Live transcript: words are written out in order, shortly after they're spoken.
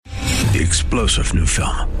The explosive new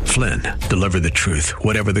film, Flynn, deliver the truth,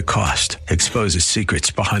 whatever the cost, exposes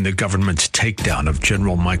secrets behind the government's takedown of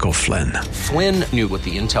General Michael Flynn. Flynn knew what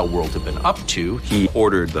the intel world had been up to. He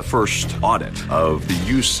ordered the first audit of the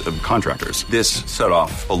use of contractors. This set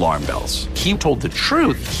off alarm bells. He told the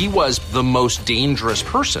truth. He was the most dangerous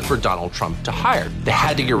person for Donald Trump to hire. They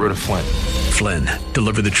had to get rid of Flynn. Flynn,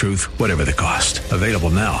 deliver the truth, whatever the cost. Available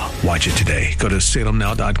now. Watch it today. Go to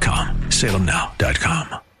salemnow.com.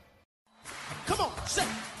 salemnow.com. Come on, say,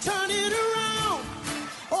 turn it around.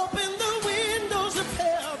 Open the windows of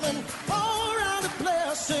heaven. Pour out a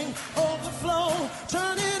blessing, overflow.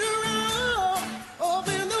 Turn it around.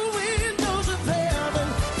 Open the windows of heaven.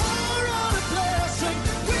 Pour out a blessing.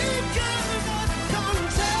 We've got enough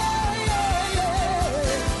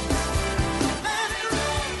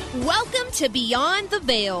contagion. Welcome to Beyond the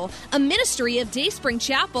Veil, a ministry of Dayspring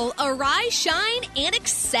Chapel. Arise, shine, and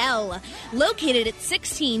excel. Located at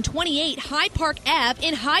 1628 Hyde Park Ave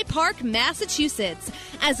in Hyde Park, Massachusetts.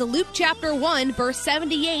 As Luke chapter 1, verse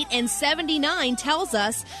 78 and 79 tells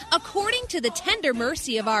us, according to the tender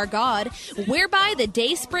mercy of our God, whereby the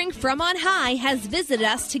dayspring from on high has visited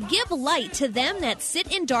us to give light to them that sit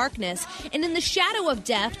in darkness and in the shadow of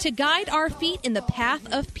death, to guide our feet in the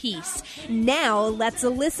path of peace. Now let's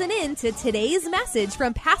listen in to today's message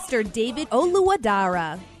from Pastor David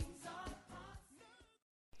Oluwadara.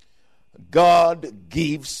 God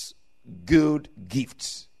gives good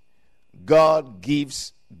gifts. God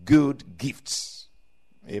gives good gifts.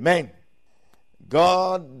 Amen.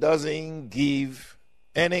 God doesn't give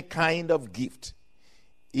any kind of gift.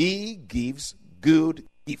 He gives good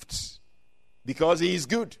gifts because He is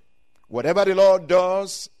good. Whatever the Lord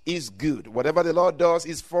does is good. Whatever the Lord does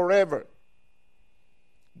is forever.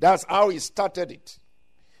 That's how He started it.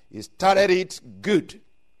 He started it good.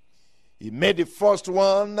 He made the first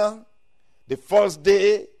one the first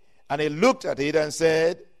day, and He looked at it and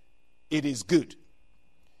said, it is good.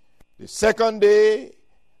 The second day,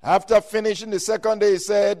 after finishing the second day, He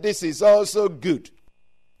said, this is also good.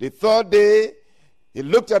 The third day, He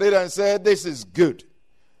looked at it and said, this is good.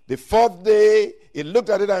 The fourth day, He looked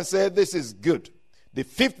at it and said, this is good. The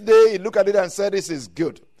fifth day, He looked at it and said, this is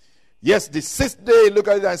good. Yes, the sixth day, He looked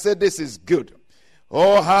at it and said, this is good.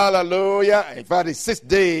 Oh, hallelujah. In fact, the sixth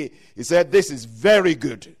day, He said, this is very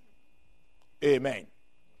good. Amen.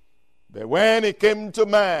 But when He came to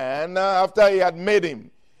man, after He had made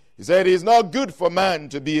him, He said, it is not good for man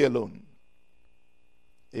to be alone.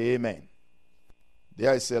 Amen.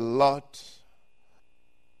 There is a lot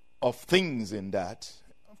of things in that.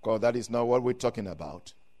 Of course, that is not what we're talking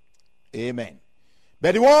about. Amen.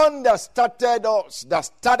 But the one that started us, that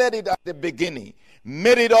started it at the beginning,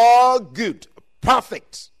 made it all good,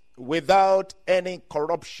 perfect, without any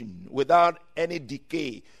corruption, without any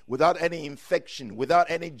decay, without any infection, without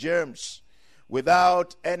any germs,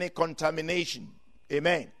 without any contamination.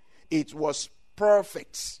 Amen. It was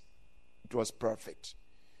perfect. It was perfect.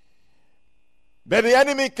 But the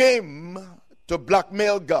enemy came to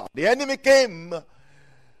blackmail God. The enemy came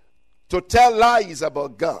to tell lies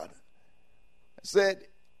about God. He said,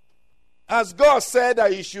 as God said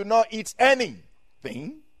that you should not eat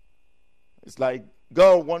anything, it's like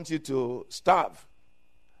God wants you to starve.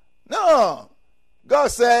 No. God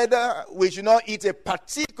said we should not eat a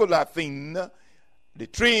particular thing, the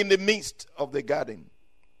tree in the midst of the garden.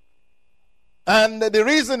 And the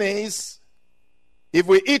reason is, if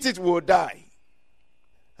we eat it, we'll die.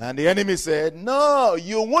 And the enemy said, no,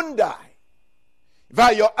 you won't die. In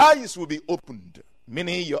fact, your eyes will be opened,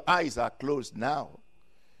 meaning your eyes are closed now.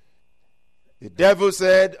 The devil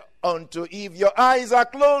said unto Eve, your eyes are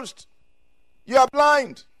closed. You are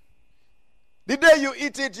blind. The day you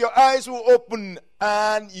eat it, your eyes will open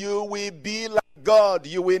and you will be like God.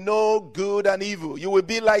 You will know good and evil. You will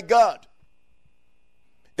be like God.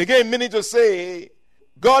 Again, meaning to say,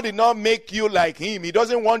 God did not make you like Him. He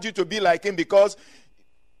doesn't want you to be like Him, because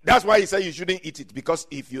that's why He said you shouldn't eat it. Because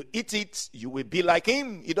if you eat it, you will be like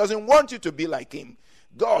Him. He doesn't want you to be like Him.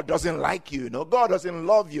 God doesn't like you. No, God doesn't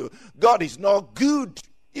love you. God is not good.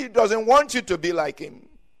 He doesn't want you to be like Him.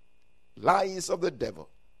 Lies of the devil.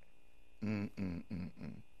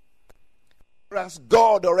 Whereas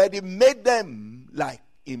God already made them like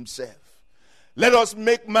Himself. Let us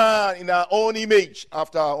make man in our own image,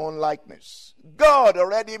 after our own likeness. God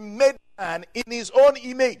already made man in His own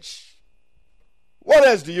image. What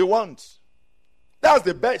else do you want? That's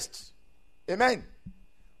the best. Amen.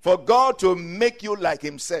 For God to make you like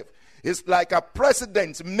Himself. It's like a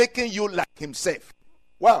president making you like himself.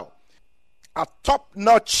 Wow. A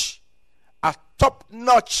top-notch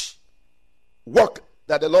work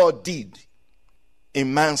that the Lord did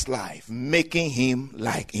in man's life, making him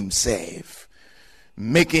like himself.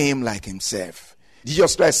 Making him like himself.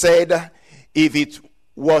 Jesus Christ said, if it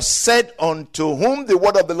was said unto whom the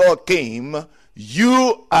word of the Lord came,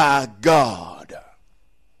 you are God.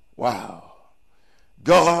 Wow.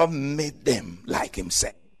 God made them like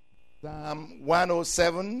himself. Psalm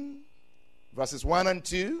 107, verses 1 and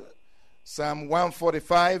 2. Psalm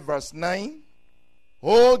 145, verse 9.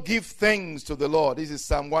 Oh, give thanks to the Lord. This is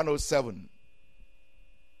Psalm 107.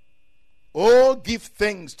 Oh, give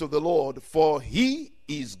thanks to the Lord, for he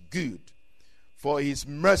is good, for his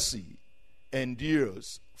mercy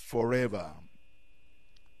endures forever.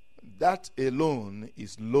 That alone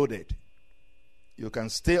is loaded. You can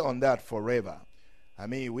stay on that forever. I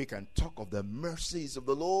mean, we can talk of the mercies of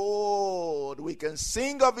the Lord. We can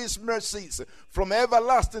sing of his mercies from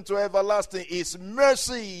everlasting to everlasting. His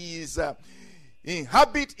mercies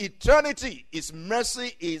inhabit eternity. His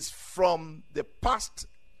mercy is from the past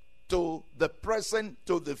to the present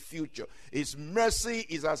to the future. His mercy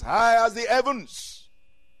is as high as the heavens.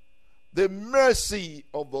 The mercy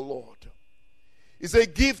of the Lord. He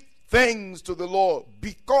said, give thanks to the Lord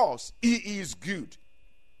because he is good.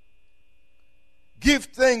 Give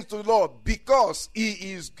thanks to the Lord because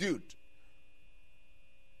he is good.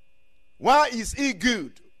 Why is he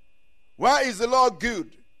good? Why is the Lord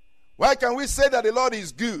good? Why can we say that the Lord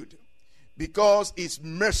is good? Because his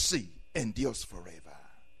mercy endures forever.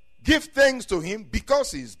 Give thanks to him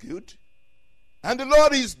because he is good. And the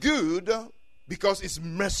Lord is good because his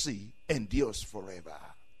mercy endures forever.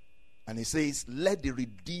 And he says, let the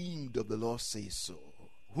redeemed of the Lord say so,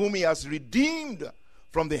 whom he has redeemed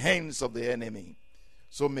from the hands of the enemy.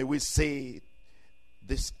 So may we say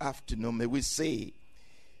this afternoon, may we say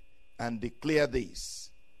and declare this.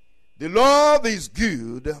 The Lord is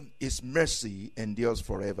good, his mercy endures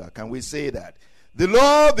forever. Can we say that? The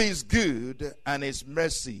Lord is good and his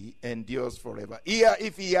mercy endures forever. Here,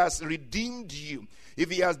 if he has redeemed you, if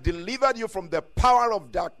he has delivered you from the power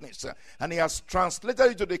of darkness, and he has translated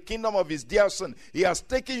you to the kingdom of his dear son, he has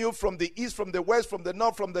taken you from the east, from the west, from the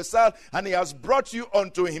north, from the south, and he has brought you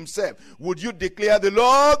unto himself. Would you declare, the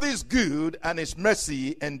Lord is good and his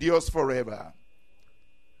mercy endures forever?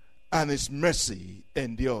 And his mercy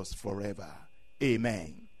endures forever.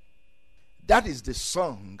 Amen. That is the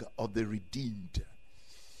song of the redeemed.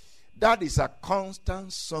 That is a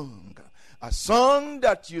constant song. A song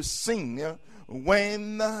that you sing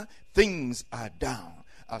when things are down.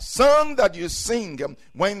 A song that you sing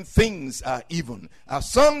when things are even. A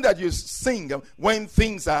song that you sing when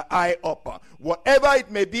things are high up. Whatever it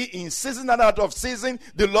may be, in season and out of season,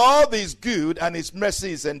 the Lord is good and his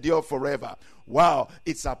mercies endure forever. Wow,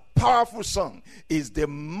 it's a powerful song. It's the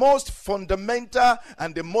most fundamental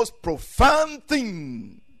and the most profound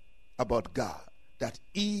thing about God, that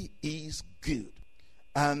he is good.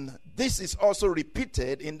 And this is also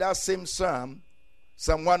repeated in that same psalm.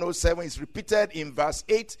 Psalm 107 is repeated in verse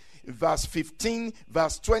 8, verse 15,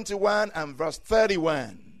 verse 21, and verse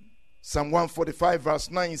 31. Psalm 145 verse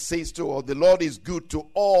 9 says to all, the Lord is good to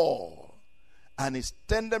all, and his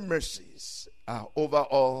tender mercies are over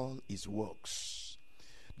all his works.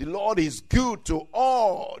 The Lord is good to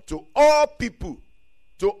all people,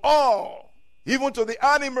 to all, even to the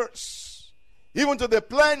animals, even to the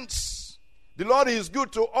plants. The Lord is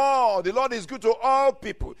good to all. The Lord is good to all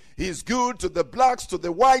people. He is good to the blacks, to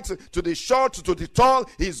the whites, to the short, to the tall.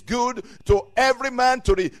 He is good to every man,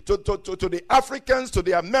 to the Africans, to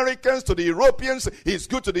the Americans, to the Europeans. He is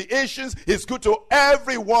good to the Asians. He is good to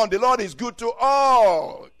everyone. The Lord is good to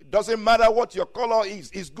all. It doesn't matter what your color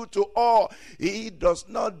is. He's good to all. He does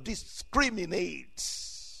not discriminate.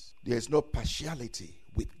 There is no partiality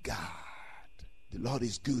with God. The Lord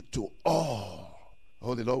is good to all.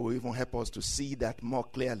 Oh, the Lord will even help us to see that more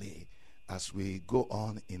clearly as we go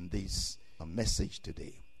on in this message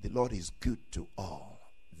today. The Lord is good to all.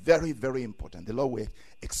 Very, very important. The Lord will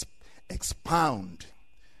expound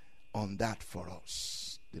on that for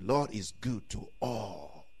us. The Lord is good to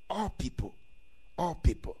all people. All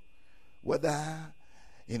people. Whether,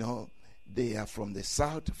 they are from the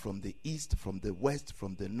south, from the east, from the west,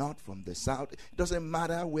 from the north, from the south. It doesn't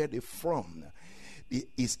matter where they're from.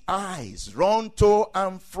 His eyes run to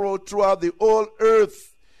and fro throughout the whole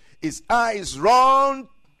earth. His eyes run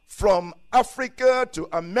from Africa to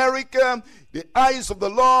America. The eyes of the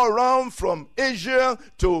Lord run from Asia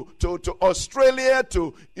to Australia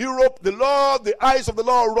to Europe. The eyes of the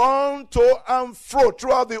Lord run to and fro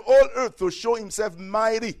throughout the whole earth to show himself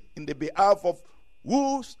mighty in the behalf of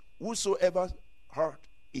whosoever heart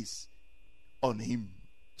is on him.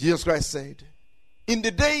 Jesus Christ said, in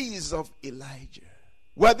the days of Elijah,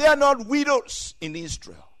 were there not widows in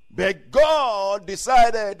Israel? But God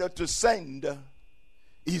decided to send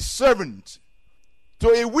his servant to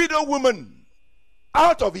a widow woman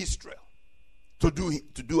out of Israel to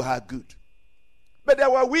do her good. But there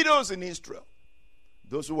were widows in Israel,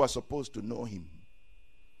 those who were supposed to know him.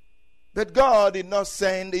 But God did not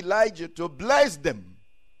send Elijah to bless them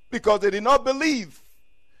because they did not believe.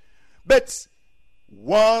 But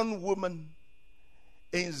one woman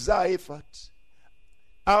in Zarephath,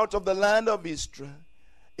 out of the land of Israel,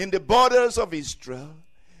 in the borders of Israel,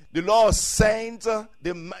 the Lord sent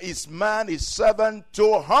his servant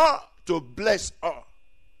to her to bless her.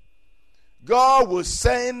 God will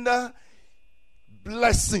send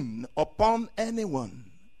blessing upon anyone,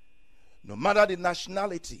 no matter the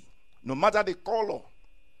nationality, no matter the color,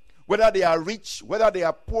 whether they are rich, whether they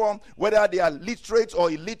are poor, whether they are literate or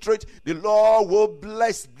illiterate, the Lord will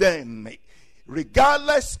bless them,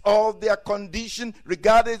 regardless of their condition,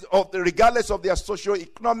 regardless of their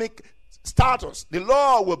socio-economic status. The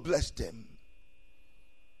Lord will bless them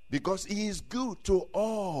because he is good to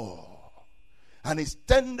all, and his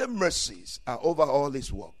tender mercies are over all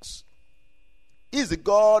his works. He is the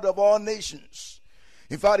God of all nations.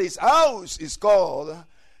 In fact, his house is called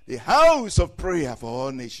the house of prayer for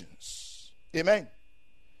all nations. Amen.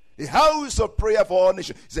 The house of prayer for all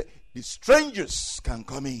nations. He said, the strangers can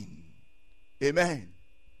come in. Amen.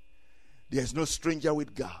 There is no stranger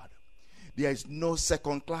with God. There is no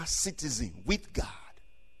second-class citizen with God.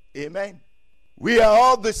 Amen. We are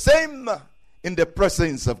all the same in the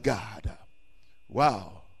presence of God.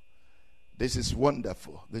 Wow. This is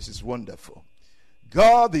wonderful. This is wonderful.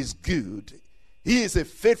 God is good. He is a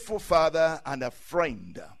faithful father and a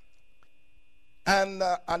friend. And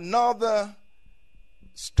another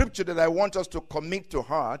scripture that I want us to commit to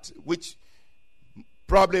heart, which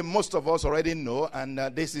probably most of us already know, and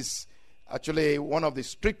this is actually one of the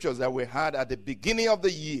scriptures that we had at the beginning of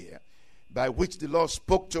the year, by which the Lord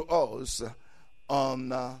spoke to us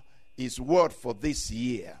on his word for this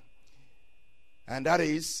year. And that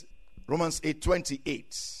is Romans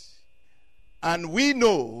 8:28. And we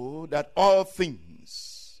know that all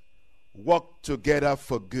things work together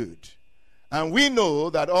for good. And we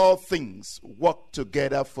know that all things work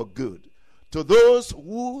together for good to those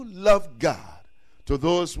who love God, to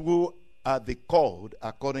those who are the called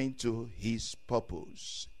according to his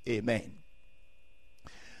purpose. Amen.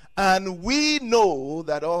 And we know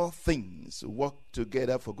that all things work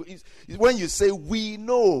together for good. It's when you say we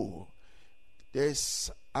know,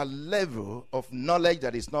 there's a level of knowledge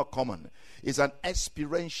that is not common. It's an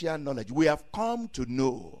experiential knowledge. We have come to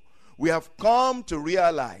know. We have come to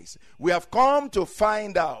realize. We have come to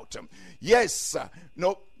find out. Yes,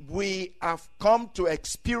 we have come to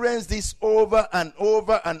experience this over and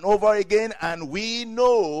over and over again, and we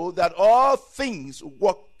know that all things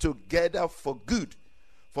work together for good.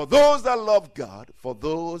 For those that love God, for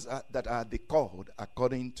those that are the called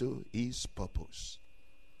according to his purpose.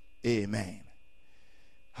 Amen.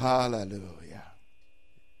 Hallelujah.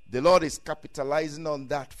 The Lord is capitalizing on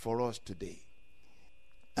that for us today.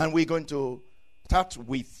 And we're going to start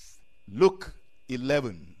with Luke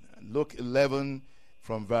 11. Luke 11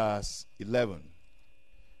 from verse 11.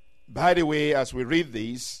 By the way, as we read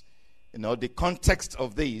this, the context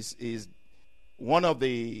of this is one of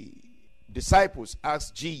the disciples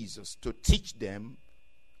asked Jesus to teach them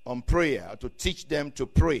on prayer, to teach them to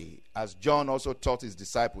pray, as John also taught his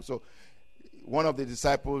disciples. So one of the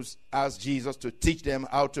disciples asked Jesus to teach them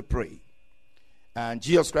how to pray. And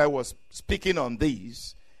Jesus Christ was speaking on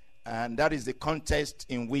this, and that is the context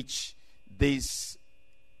in which this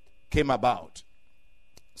came about.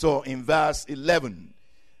 So in verse 11,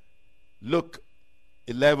 Luke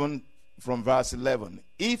 11 from verse 11.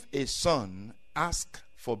 If a son asks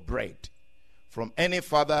for bread from any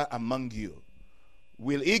father among you,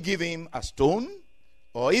 will he give him a stone?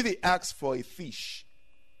 Or if he asks for a fish,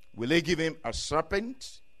 will he give him a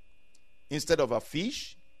serpent instead of a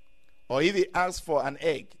fish? Or if he asks for an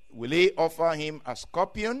egg, will he offer him a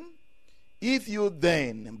scorpion? If you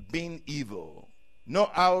then, being evil, know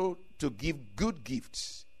how to give good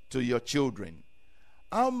gifts to your children,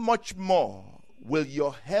 how much more will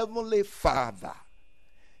your heavenly Father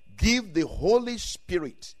give the Holy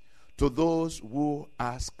Spirit to those who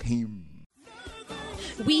ask him?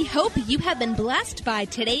 We hope you have been blessed by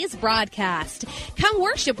today's broadcast. Come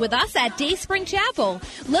worship with us at Dayspring Chapel,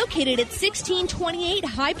 located at 1628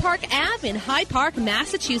 High Park Ave in High Park,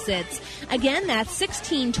 Massachusetts. Again, that's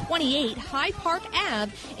 1628 High Park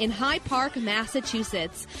Ave in High Park,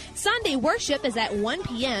 Massachusetts. Sunday worship is at 1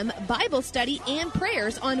 p.m., Bible study and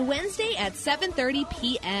prayers on Wednesday at 7:30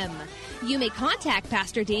 p.m. You may contact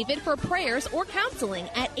Pastor David for prayers or counseling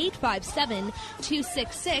at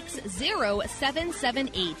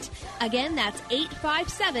 857-266-0778. Again, that's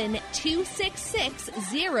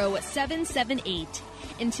 857-266-0778.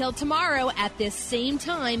 Until tomorrow at this same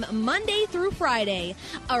time, Monday through Friday,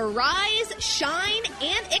 arise, shine,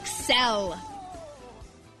 and excel.